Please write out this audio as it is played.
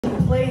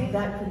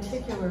that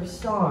particular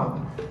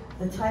song,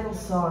 the title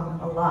song,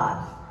 a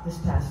lot this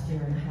past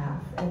year and a half,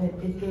 and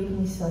it gave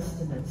me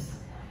sustenance.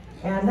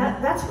 And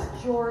that's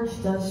what George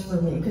does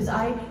for me, because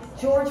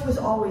George was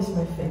always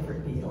my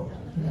favorite Beatle,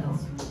 you know.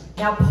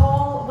 Now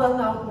Paul, well,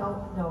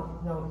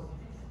 no.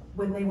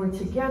 When they were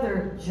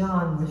together,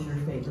 John was your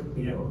favorite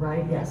Beatle,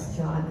 right? Yes,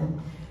 John.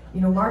 And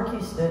you know, Mark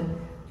was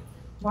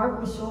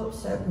so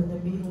upset when the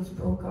Beatles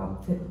broke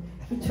up that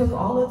he took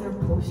all of their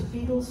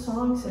post-Beatles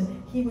songs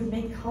and he would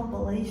make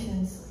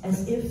compilations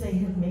as if they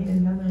had made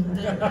another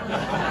record.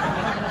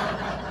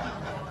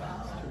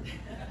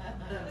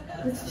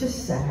 It's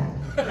just sad.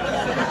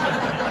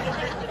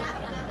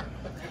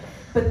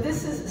 But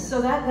this is, so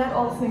that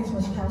All Things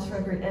Must Pass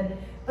record,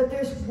 but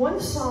there's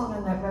one song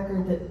on that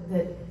record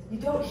that you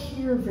don't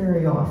hear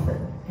very often,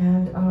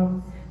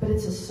 but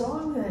it's a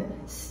song that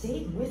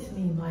stayed with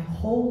me my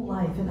whole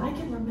life, and I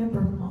can remember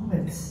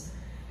moments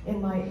in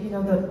my, you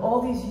know,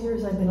 all these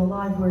years I've been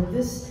alive where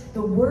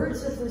the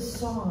words of this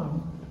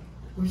song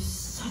were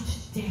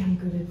such damn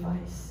good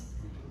advice,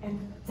 and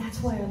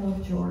that's why I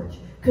love George,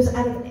 because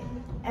out of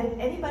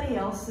anybody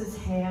else's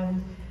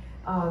hand,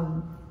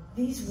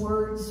 these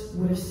words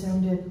would have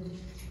sounded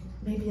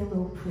maybe a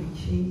little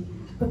preachy,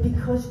 but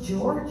because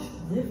George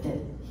lived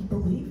it, he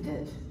believed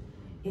it,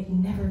 it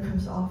never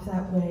comes off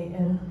that way.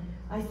 And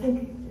I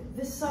think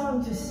this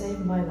song just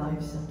saved my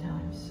life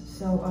sometimes.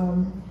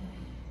 So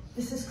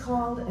this is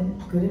called, and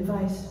good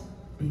advice,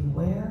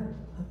 Beware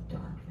of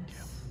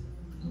Darkness.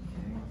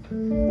 Okay?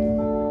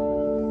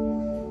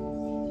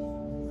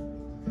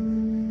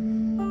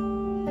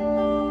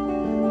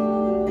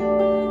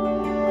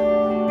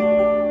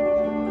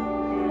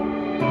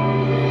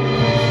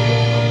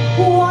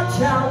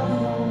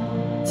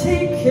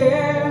 Take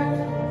care,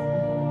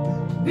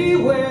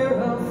 beware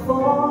of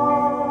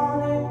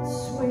falling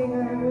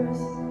swingers,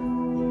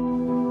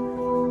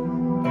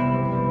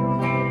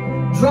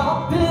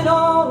 dropping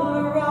all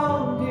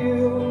around you,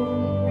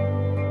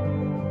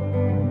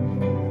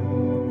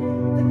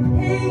 the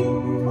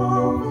pain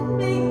often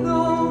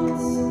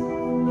mingles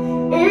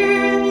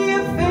in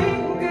your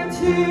fingertips.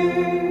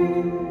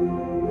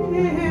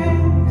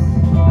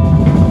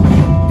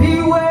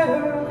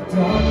 Beware of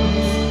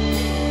darkness.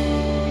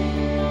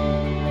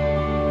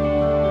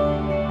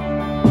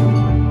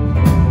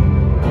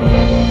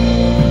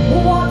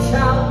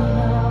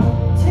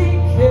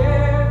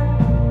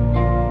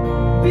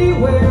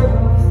 Beware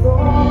of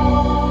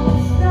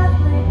thoughts that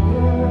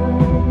linger,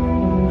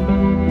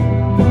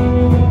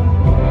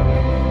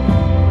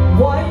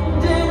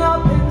 winding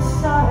up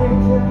inside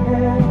your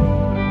head.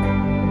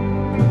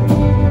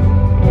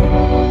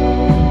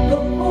 The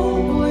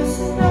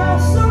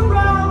hopelessness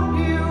around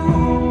you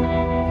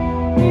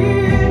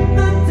in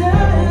the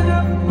dead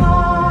of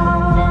night.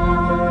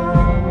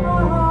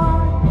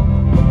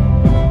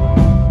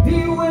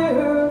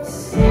 Beware of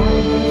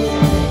silence.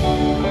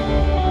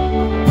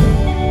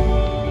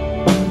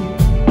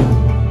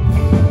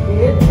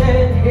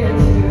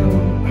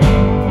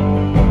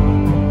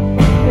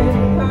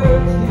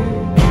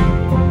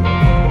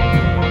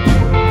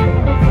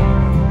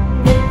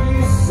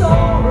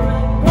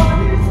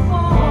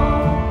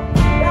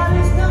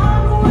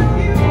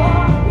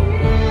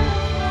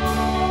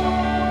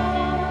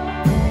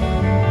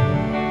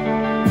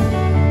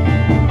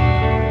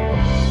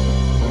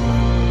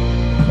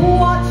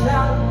 Watch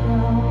out!